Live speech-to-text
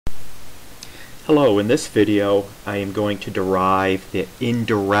Hello, in this video I am going to derive the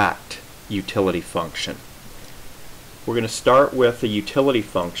indirect utility function. We're going to start with the utility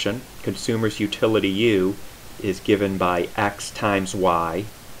function. Consumer's utility U is given by x times y.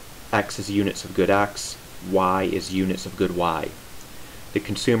 X is units of good x, y is units of good y. The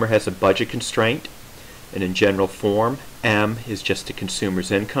consumer has a budget constraint, and in general form M is just the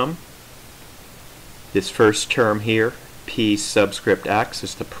consumer's income. This first term here, P subscript x,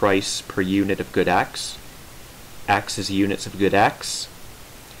 is the price per unit of good x. X is units of good x.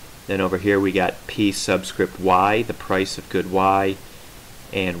 Then over here we got P subscript y, the price of good y,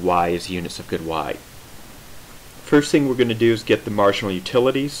 and y is units of good y. First thing we're going to do is get the marginal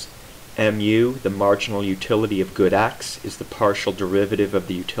utilities. Mu, the marginal utility of good x, is the partial derivative of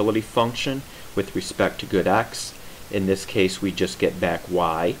the utility function with respect to good x. In this case we just get back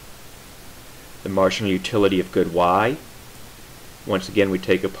y. The marginal utility of good y, once again we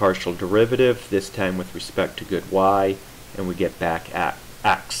take a partial derivative, this time with respect to good y, and we get back at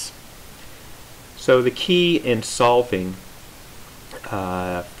x. So the key in solving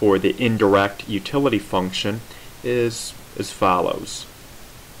for the indirect utility function is as follows.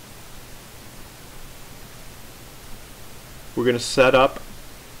 We're going to set up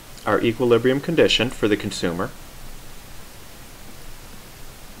our equilibrium condition for the consumer,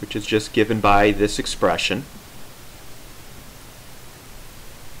 which is just given by this expression.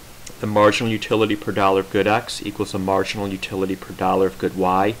 The marginal utility per dollar of good x equals a marginal utility per dollar of good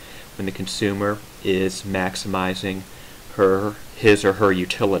y when the consumer is maximizing his or her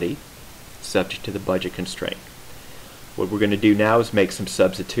utility subject to the budget constraint. What we're going to do now is make some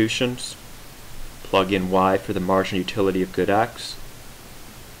substitutions. Plug in y for the marginal utility of good x.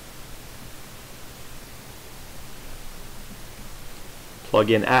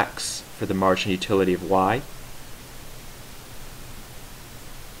 Plug in x for the marginal utility of y.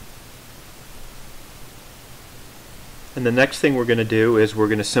 And the next thing we're going to do is we're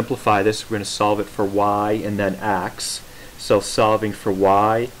going to simplify this. We're going to solve it for y and then x. So solving for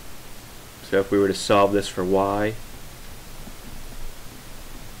y, so if we were to solve this for y,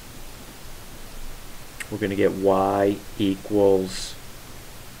 we're going to get y equals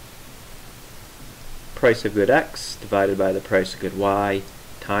price of good x divided by the price of good y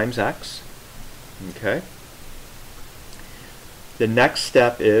times x. Okay. The next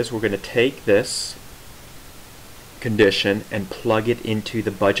step is we're going to take this condition and plug it into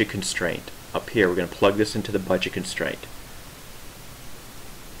the budget constraint. Up here we're going to plug this into the budget constraint.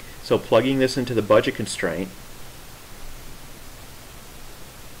 So plugging this into the budget constraint,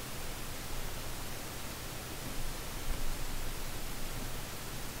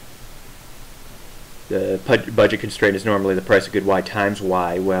 the budget constraint is normally the price of good y times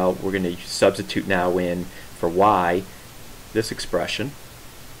y. Well, we're going to substitute now in for y this expression.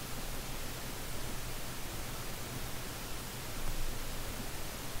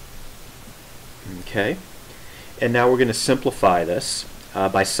 Okay, and now we're going to simplify this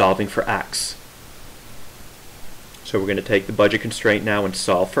by solving for x. So we're going to take the budget constraint now and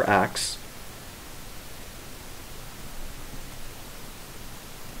solve for x.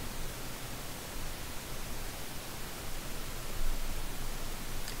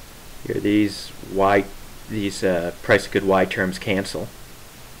 Here these price of good y terms cancel.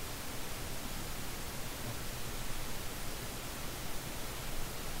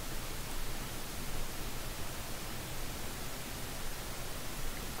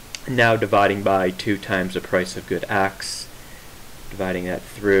 Now dividing by 2 times the price of good x, dividing that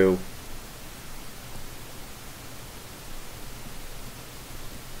through,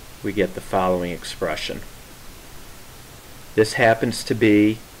 we get the following expression. This happens to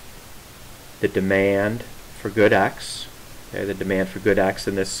be the demand for good x. Okay, the demand for good x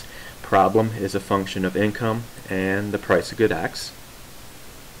in this problem is a function of income and the price of good x.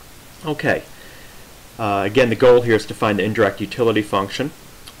 Okay, again the goal here is to find the indirect utility function.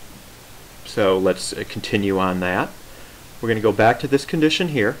 So let's continue on that. We're going to go back to this condition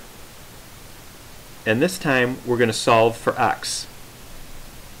here, and this time we're going to solve for x.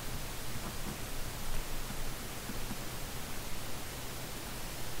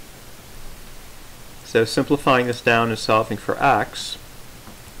 So simplifying this down and solving for x,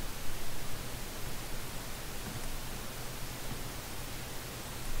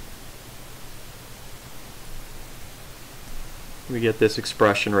 we get this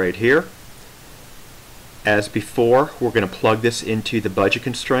expression right here. As before, we're going to plug this into the budget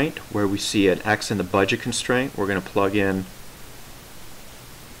constraint where we see an x in the budget constraint. We're going to plug in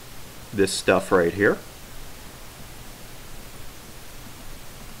this stuff right here.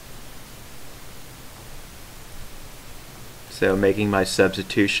 So making my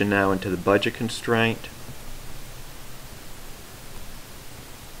substitution now into the budget constraint.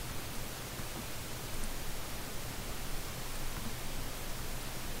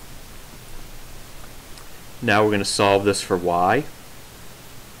 Now we're going to solve this for y.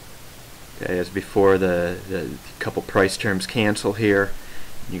 Okay, as before, the couple price terms cancel here.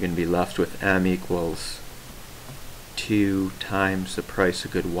 You're going to be left with m equals 2 times the price of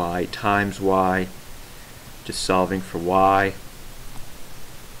good y times y. Just solving for y.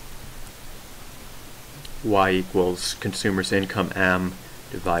 Y equals consumer's income m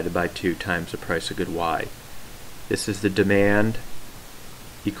divided by 2 times the price of good y. This is the demand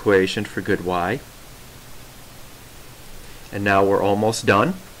equation for good y. And now we're almost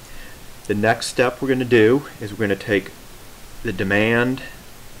done. The next step we're going to do is we're going to take the demand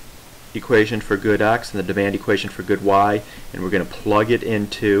equation for good x and the demand equation for good y, and we're going to plug it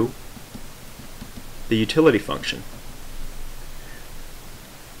into the utility function.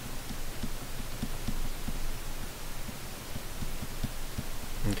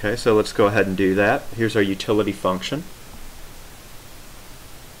 Okay, so let's go ahead and do that. Here's our utility function.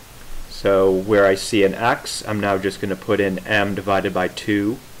 So where I see an x, I'm now just going to put in m divided by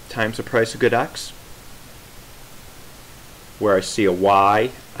 2 times the price of good x. Where I see a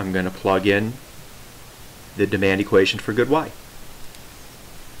y, I'm going to plug in the demand equation for good y.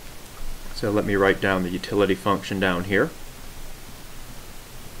 So let me write down the utility function down here.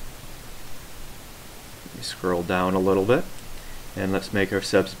 Let me scroll down a little bit, and let's make our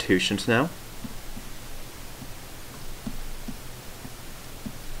substitutions now.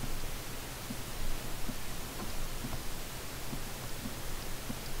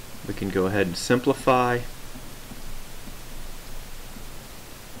 We can go ahead and simplify.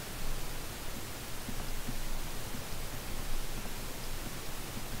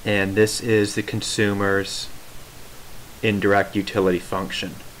 And this is the consumer's indirect utility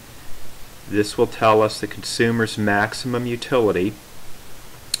function. This will tell us the consumer's maximum utility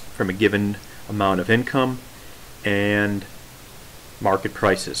from a given amount of income and market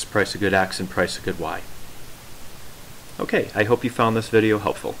prices, price of good X and price of good Y. Okay, I hope you found this video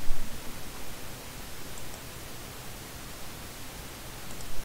helpful.